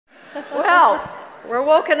Well, we're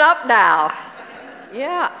woken up now.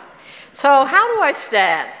 Yeah. So how do I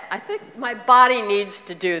stand? I think my body needs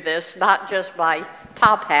to do this, not just my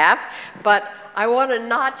top half, but I want to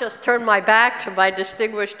not just turn my back to my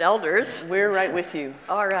distinguished elders. We're right with you.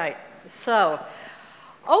 All right. So,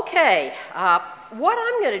 okay. What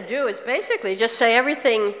I'm going to do is basically just say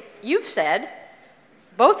everything you've said,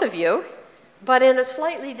 both of you, but in a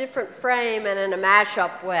slightly different frame and in a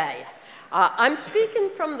mashup way. I'm speaking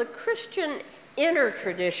from the Christian inner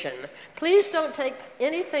tradition. Please don't take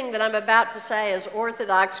anything that I'm about to say as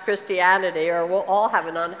Orthodox Christianity, or we'll all have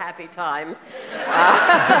an unhappy time.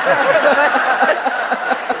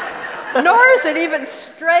 Nor is it even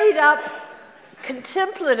straight up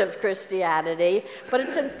contemplative Christianity, but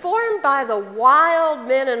it's informed by the wild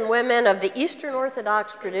men and women of the Eastern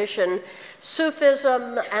Orthodox tradition,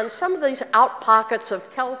 Sufism, and some of these outpockets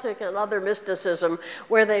of Celtic and other mysticism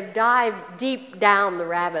where they've dived deep down the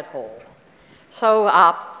rabbit hole. So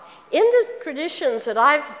in the traditions that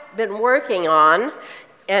I've been working on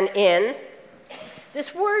and in,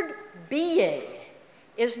 this word being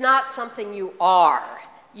is not something you are.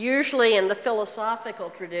 Usually in the philosophical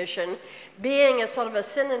tradition, being is sort of a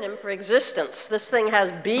synonym for existence. This thing has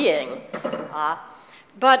being.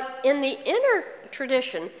 But in the inner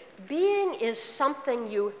tradition, being is something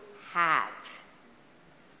you have.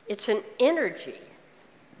 It's an energy.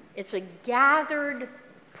 It's a gathered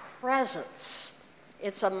presence.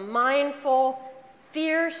 It's a mindful,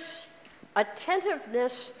 fierce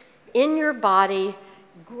attentiveness in your body,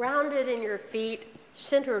 grounded in your feet,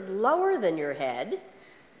 centered lower than your head,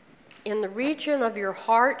 in the region of your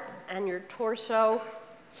heart and your torso.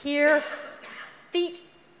 Here, feet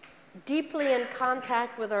deeply in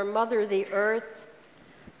contact with our mother, the earth,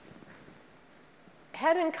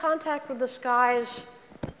 head in contact with the skies,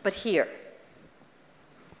 but here,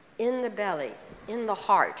 in the belly, in the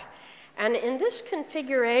heart. And in this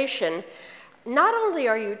configuration, not only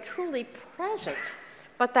are you truly present,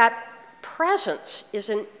 but that presence is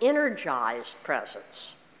an energized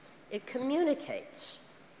presence. It communicates.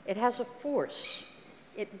 It has a force.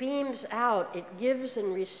 It beams out. It gives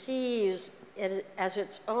and receives as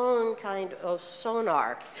its own kind of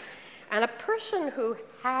sonar. And a person who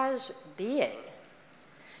has being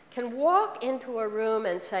can walk into a room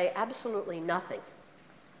and say absolutely nothing.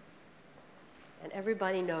 And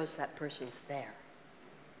everybody knows that person's there.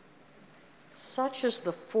 Such is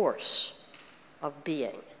the force of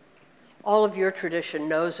being. All of your tradition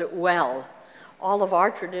knows it well. All of our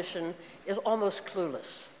tradition is almost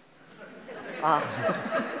clueless.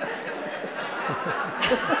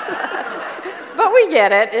 But we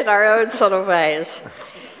get it in our own sort of ways.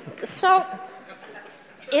 So,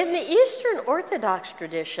 in the Eastern Orthodox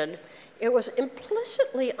tradition, it was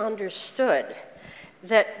implicitly understood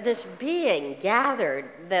that this being gathered,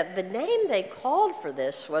 that the name they called for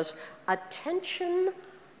this was attention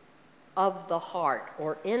of the heart,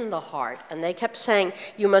 or in the heart. And they kept saying,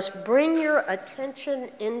 you must bring your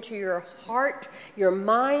attention into your heart. Your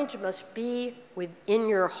mind must be within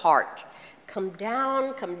your heart. Come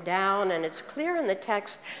down, and it's clear in the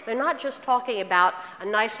text, they're not just talking about a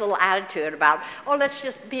nice little attitude about, oh, let's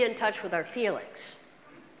just be in touch with our feelings.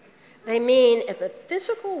 They mean at the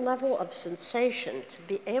physical level of sensation, to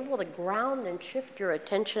be able to ground and shift your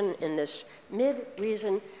attention in this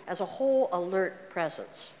mid-reason as a whole alert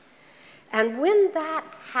presence. And when that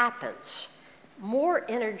happens, more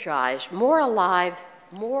energized, more alive,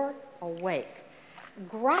 more awake,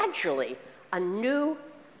 gradually a new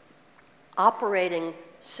operating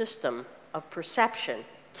system of perception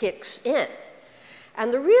kicks in.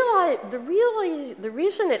 And the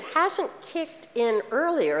reason it hasn't kicked in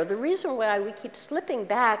earlier, the reason why we keep slipping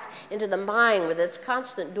back into the mind with its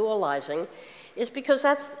constant dualizing, is because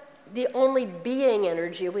that's the only being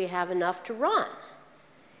energy we have enough to run.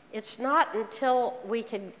 It's not until we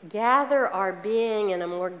can gather our being in a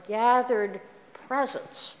more gathered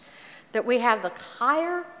presence that we have the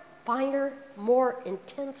higher, finer, more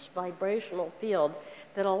intense vibrational field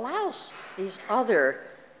that allows these other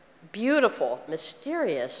beautiful,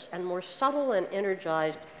 mysterious, and more subtle and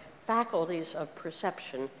energized faculties of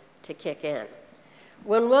perception to kick in.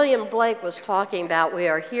 When William Blake was talking about we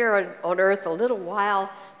are here on earth a little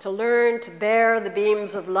while to learn to bear the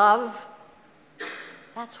beams of love,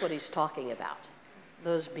 that's what he's talking about,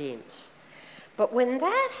 those beams. But when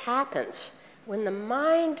that happens, when the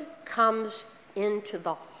mind comes into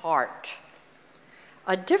the heart,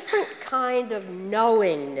 a different kind of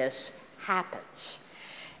knowingness happens.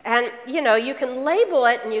 And, you know, you can label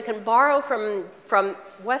it and you can borrow from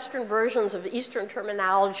Western versions of Eastern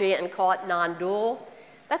terminology and call it non-dual.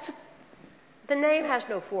 The name has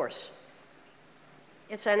no force.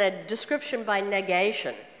 It's a description by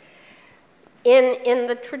negation. In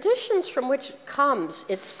the traditions from which it comes,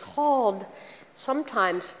 it's called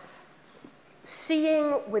sometimes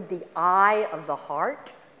seeing with the eye of the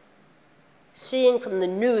heart, seeing from the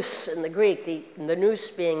nous in the Greek, the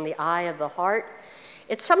nous being the eye of the heart.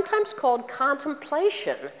 It's sometimes called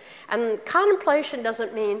contemplation, and contemplation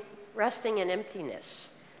doesn't mean resting in emptiness.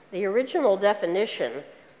 The original definition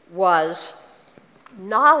was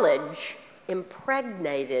knowledge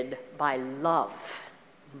impregnated by love.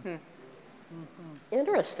 Mm-hmm.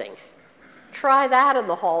 Interesting. Try that in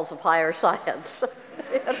the halls of higher science.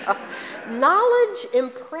 Knowledge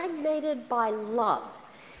impregnated by love.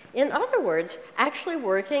 In other words, actually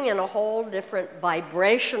working in a whole different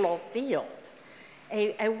vibrational field.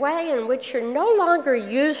 A way in which you're no longer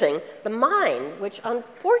using the mind, which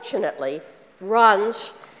unfortunately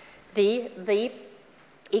runs the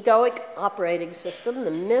egoic operating system.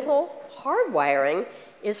 The middle hardwiring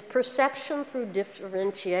is perception through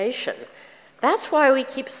differentiation. That's why we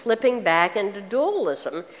keep slipping back into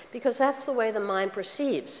dualism, because that's the way the mind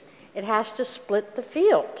perceives. It has to split the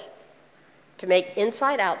field to make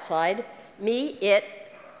inside, outside, me, it,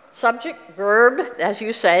 subject, verb, as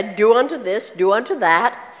you said, do unto this, do unto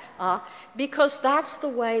that, because that's the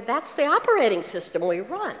way, that's the operating system we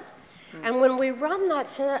run. And when we run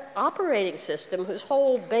that operating system, whose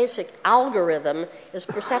whole basic algorithm is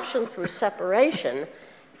perception through separation,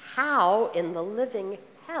 how in the living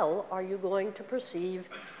hell are you going to perceive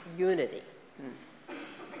unity?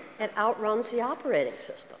 It outruns the operating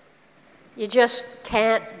system. You just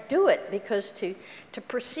can't do it, because to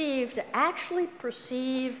actually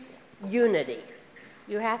perceive unity,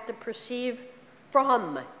 you have to perceive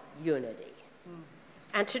from unity.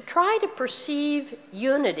 And to try to perceive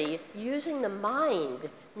unity using the mind,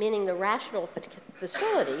 meaning the rational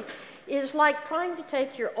facility, is like trying to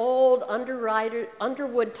take your old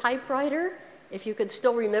Underwood typewriter, if you could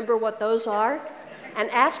still remember what those are, and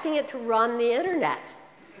asking it to run the internet.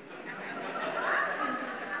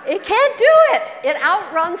 It can't do it. It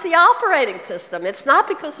outruns the operating system. It's not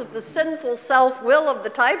because of the sinful self-will of the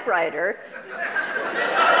typewriter.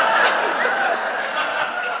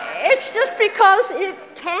 It's just because it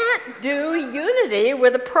can't do unity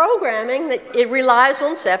with a programming that it relies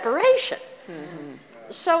on separation. Mm-hmm.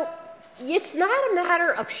 So it's not a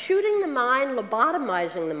matter of shooting the mind,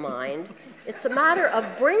 lobotomizing the mind. It's a matter of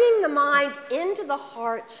bringing the mind into the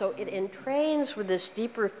heart so it entrains with this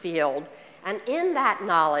deeper field, and in that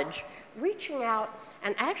knowledge, reaching out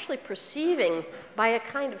and actually perceiving by a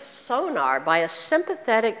kind of sonar, by a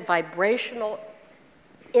sympathetic vibrational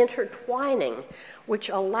intertwining, which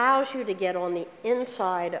allows you to get on the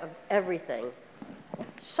inside of everything.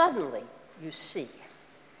 Suddenly, you see.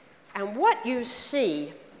 And what you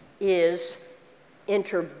see is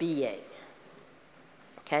interbeing.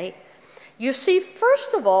 Okay? You see,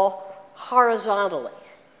 first of all, horizontally.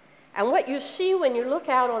 And what you see when you look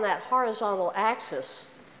out on that horizontal axis,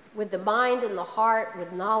 with the mind and the heart,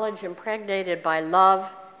 with knowledge impregnated by love,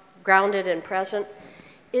 grounded and present,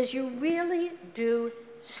 is you really do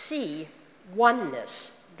see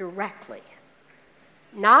oneness directly.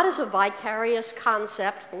 Not as a vicarious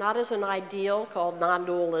concept, not as an ideal called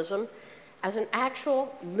non-dualism, as an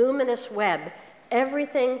actual luminous web,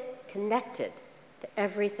 everything connected to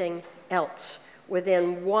everything else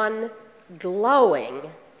within one glowing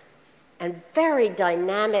and very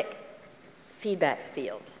dynamic feedback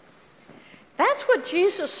field. That's what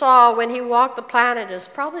Jesus saw when he walked the planet as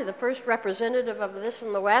probably the first representative of this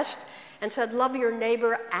in the West, and said, love your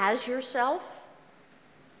neighbor as yourself,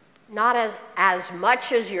 not as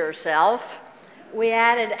much as yourself. We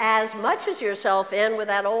added as much as yourself in with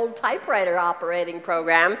that old typewriter operating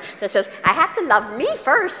program that says, I have to love me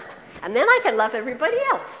first, and then I can love everybody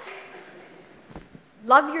else.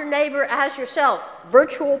 Love your neighbor as yourself.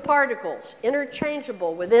 Virtual particles,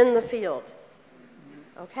 interchangeable within the field.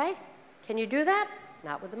 Okay? Can you do that?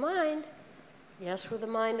 Not with the mind. Yes, with the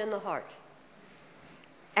mind and the heart.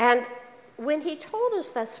 And when he told us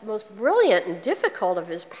that's most brilliant and difficult of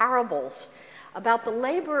his parables about the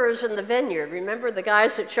laborers in the vineyard, remember the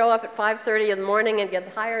guys that show up at 5:30 in the morning and get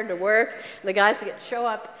hired to work, and the guys that show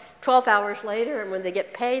up 12 hours later, and when they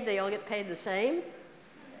get paid, they all get paid the same?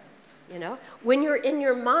 You know, when you're in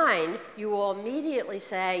your mind, you will immediately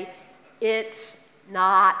say, it's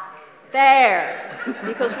not fair.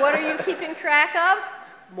 Because what are you keeping track of?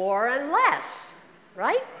 More and less,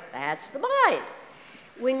 right? That's the mind.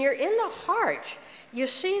 When you're in the heart, you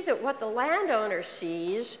see that what the landowner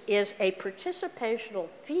sees is a participational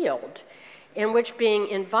field in which being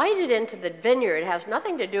invited into the vineyard has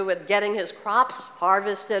nothing to do with getting his crops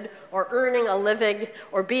harvested or earning a living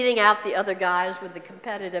or beating out the other guys with the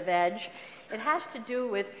competitive edge. It has to do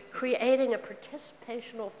with creating a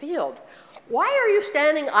participational field. Why are you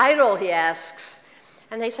standing idle, he asks.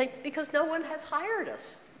 And they say, because no one has hired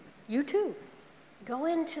us. You too. Go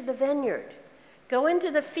into the vineyard. Go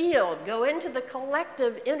into the field. Go into the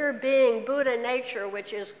collective inner being, Buddha nature,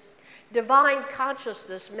 which is divine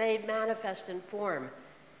consciousness made manifest in form.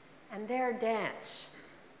 And there dance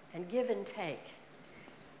and give and take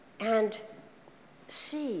and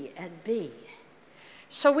see and be.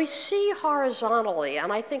 So we see horizontally,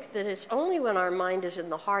 and I think that it's only when our mind is in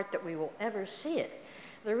the heart that we will ever see it.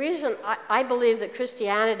 The reason I believe that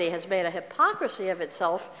Christianity has made a hypocrisy of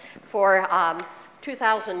itself for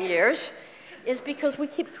 2,000 years is because we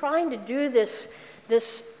keep trying to do this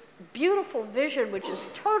beautiful vision, which is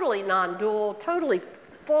totally non-dual, totally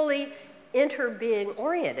fully interbeing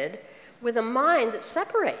oriented, with a mind that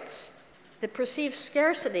separates, that perceives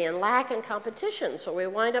scarcity and lack and competition, so we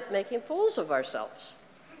wind up making fools of ourselves.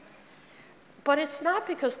 But it's not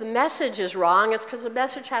because the message is wrong, it's because the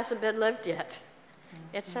message hasn't been lived yet,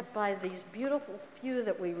 except by these beautiful few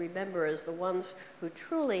that we remember as the ones who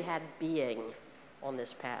truly had being on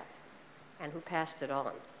this path and who passed it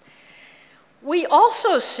on. We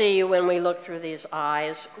also see, when we look through these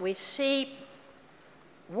eyes, we see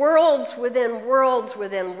worlds within worlds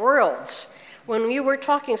within worlds. When you were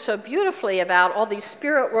talking so beautifully about all these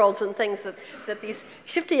spirit worlds and things that these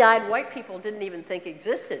shifty-eyed white people didn't even think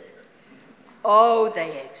existed. Oh,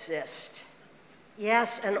 they exist.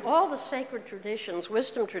 Yes, and all the sacred traditions,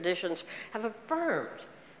 wisdom traditions, have affirmed.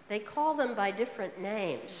 They call them by different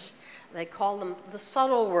names. They call them the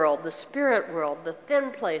subtle world, the spirit world, the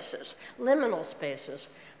thin places, liminal spaces.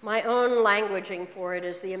 My own languaging for it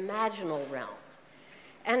is the imaginal realm.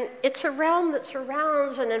 And it's a realm that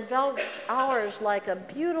surrounds and envelops ours like a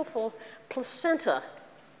beautiful placenta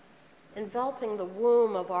enveloping the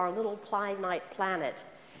womb of our little finite planet.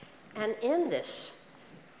 And in this,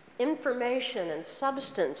 information and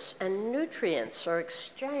substance and nutrients are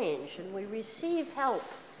exchanged, and we receive help,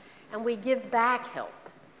 and we give back help.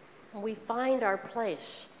 And we find our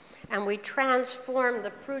place, and we transform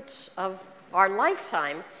the fruits of our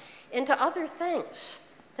lifetime into other things,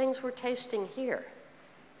 things we're tasting here.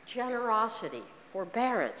 Generosity,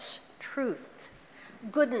 forbearance, truth,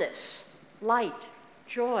 goodness, light,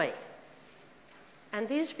 joy. And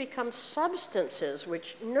these become substances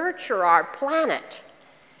which nurture our planet.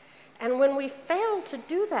 And when we fail to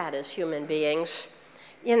do that as human beings,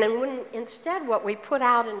 and when instead what we put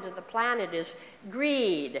out into the planet is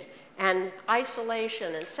greed and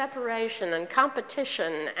isolation and separation and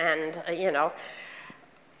competition and,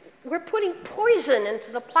 we're putting poison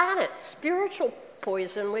into the planet, spiritual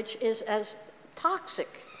poison, which is as toxic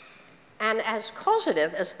and as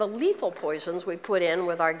causative as the lethal poisons we put in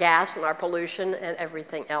with our gas and our pollution and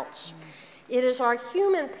everything else. It is our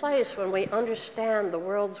human place, when we understand the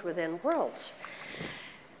worlds within worlds,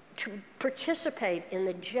 to participate in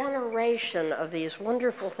the generation of these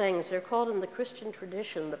wonderful things. They're called in the Christian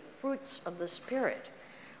tradition the fruits of the Spirit,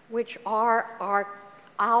 which are our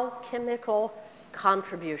alchemical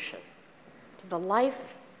contribution to the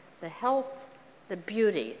life, the health, the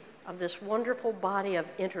beauty of this wonderful body of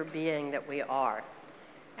interbeing that we are.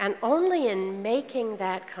 And only in making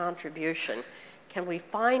that contribution can we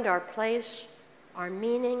find our place, our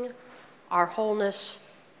meaning, our wholeness,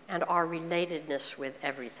 and our relatedness with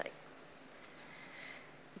everything.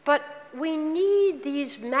 But we need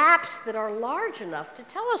these maps that are large enough to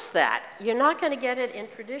tell us that. You're not going to get it in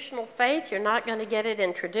traditional faith. You're not going to get it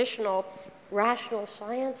in traditional rational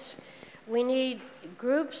science. We need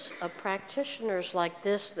groups of practitioners like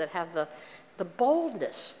this that have the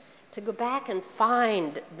boldness to go back and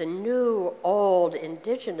find the new, old,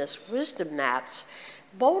 indigenous wisdom maps,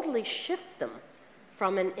 boldly shift them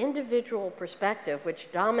from an individual perspective,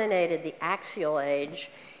 which dominated the axial age,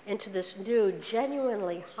 into this new,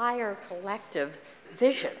 genuinely higher collective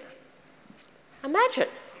vision. Imagine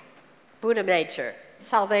Buddha nature,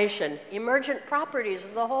 salvation, emergent properties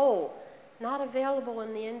of the whole, not available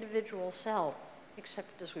in the individual cell,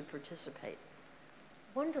 except as we participate.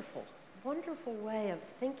 Wonderful, wonderful way of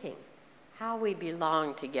thinking how we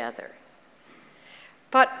belong together.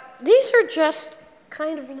 But these are just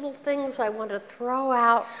kind of little things I want to throw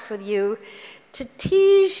out with you to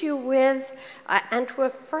tease you with and to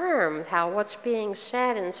affirm how what's being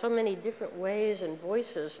said in so many different ways and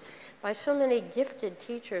voices by so many gifted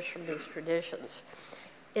teachers from these traditions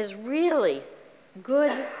is really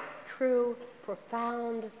good, true,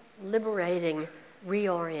 profound, liberating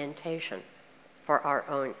reorientation for our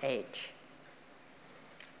own age.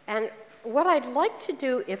 And what I'd like to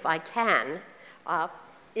do, if I can,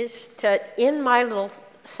 is to end my little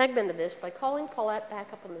segment of this by calling Paulette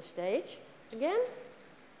back up on the stage again.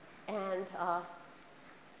 And I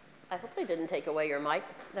hope they didn't take away your mic.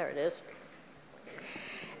 There it is.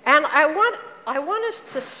 And I want us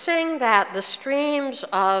to sing that, the streams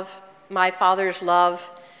of my Father's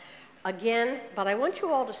love, again, but I want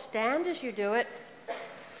you all to stand as you do it.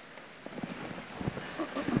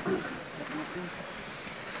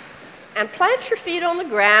 And plant your feet on the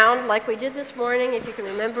ground like we did this morning, if you can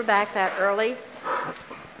remember back that early.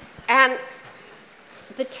 And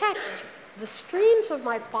the text, the streams of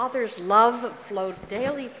my Father's love flowed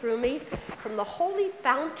daily through me from the holy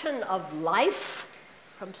fountain of life,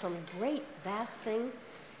 from some great vast thing,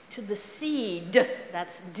 to the seed,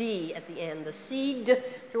 that's D at the end, the seed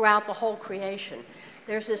throughout the whole creation.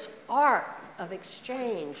 There's this art of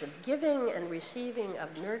exchange, of giving and receiving,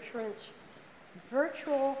 of nurturance,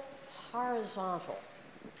 virtual, horizontal,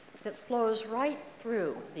 that flows right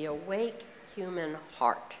through the awake human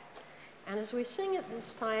heart. And as we sing it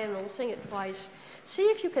this time, and we'll sing it twice, see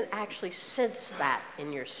if you can actually sense that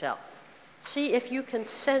in yourself. See if you can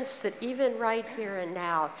sense that even right here and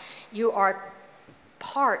now, you are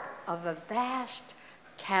part of a vast,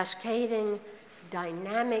 cascading,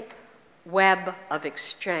 dynamic web of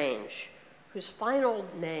exchange, whose final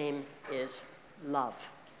name is love.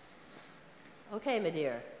 Okay, my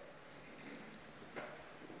dear.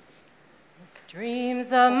 The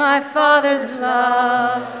streams of my Father's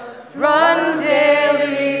love run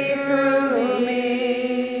daily through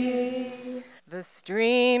me. The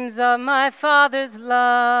streams of my Father's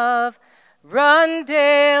love run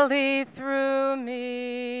daily through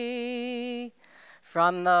me.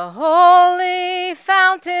 From the holy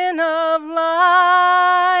fountain of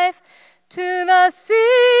life to the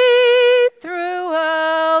sea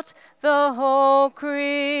throughout the whole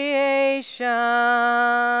creation.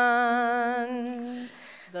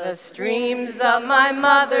 The streams of my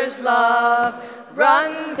mother's love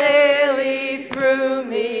run daily through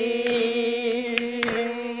me.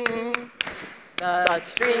 The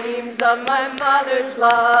streams of my mother's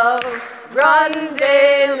love run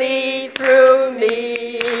daily through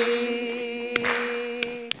me.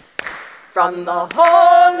 From the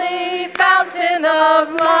holy fountain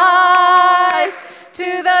of life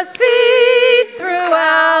to the sea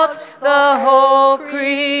throughout the whole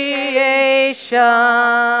creation.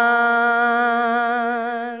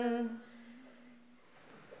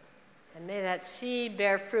 And may that seed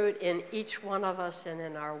bear fruit in each one of us and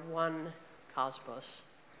in our one cosmos.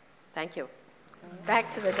 Thank you. Back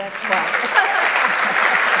to the next spot.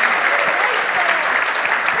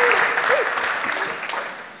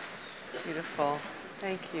 Beautiful.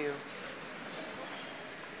 Thank you.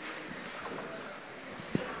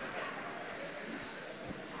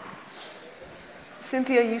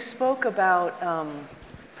 Cynthia, you spoke about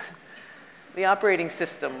the operating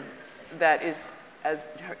system that is, as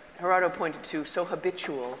Gerardo pointed to, so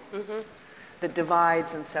habitual, that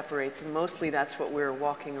divides and separates, and mostly that's what we're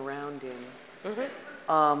walking around in.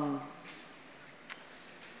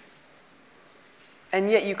 And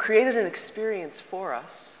yet you created an experience for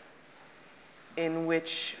us in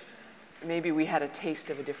which maybe we had a taste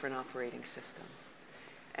of a different operating system.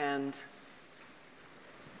 And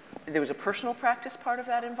there was a personal practice part of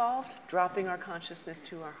that involved, dropping our consciousness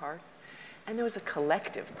to our heart. And there was a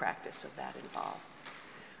collective practice of that involved.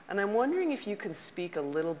 And I'm wondering if you can speak a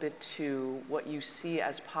little bit to what you see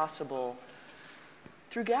as possible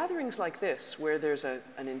through gatherings like this, where there's an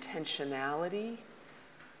intentionality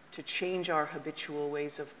to change our habitual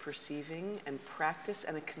ways of perceiving and practice,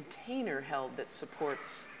 and a container held that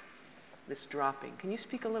supports this dropping. Can you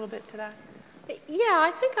speak a little bit to that? Yeah,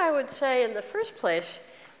 I think I would say in the first place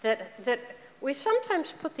that we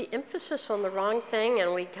sometimes put the emphasis on the wrong thing,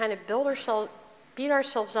 and we kind of beat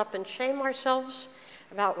ourselves up and shame ourselves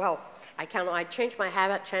about, well, I changed my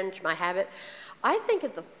habit. I think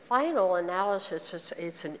at the final analysis,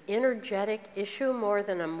 it's an energetic issue more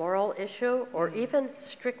than a moral issue, or even,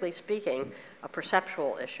 strictly speaking, a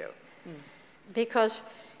perceptual issue. Because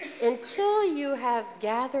until you have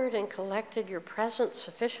gathered and collected your presence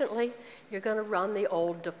sufficiently, you're going to run the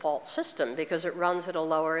old default system because it runs at a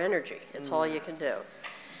lower energy. It's all you can do.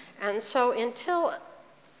 And so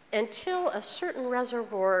until a certain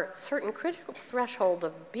reservoir, certain critical threshold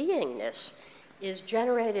of beingness is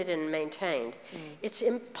generated and maintained, it's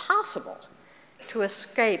impossible to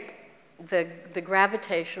escape the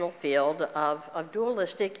gravitational field of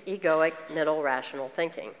dualistic, egoic, middle rational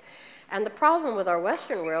thinking. And the problem with our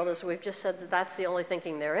Western world is we've just said that that's the only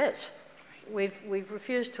thinking there is. We've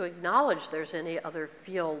refused to acknowledge there's any other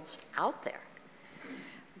fields out there.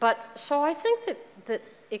 But so I think that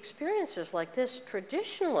experiences like this,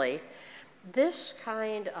 traditionally, this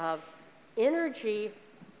kind of energy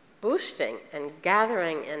boosting and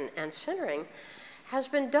gathering and centering has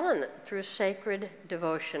been done through sacred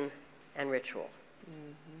devotion and ritual.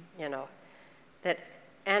 Mm-hmm. You know,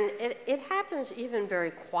 and it happens even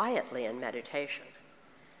very quietly in meditation.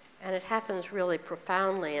 And it happens really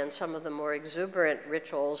profoundly in some of the more exuberant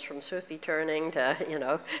rituals, from Sufi turning to, you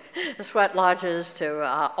know, sweat lodges to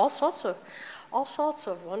all sorts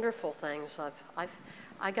of wonderful things.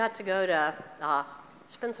 I got to go to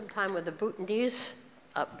spend some time with the Bhutanese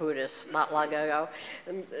Buddhists not long ago,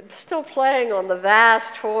 and still playing on the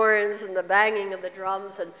vast horns and the banging of the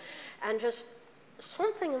drums, and just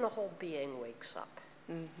something in the whole being wakes up.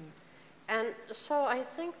 Mm-hmm. And so I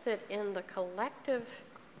think that in the collective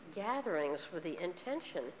gatherings with the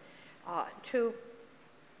intention to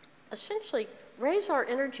essentially raise our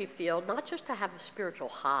energy field, not just to have a spiritual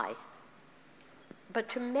high, but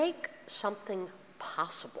to make something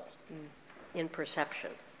possible in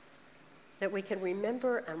perception that we can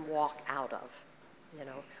remember and walk out of. You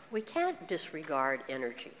know, we can't disregard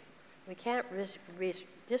energy. We can't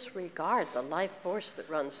disregard the life force that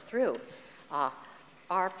runs through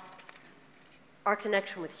our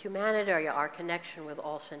connection with humanity, our connection with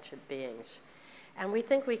all sentient beings. And we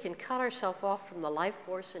think we can cut ourselves off from the life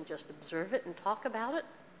force and just observe it and talk about it.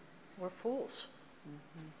 We're fools.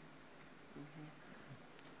 Mm-hmm. Mm-hmm.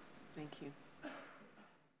 Thank you.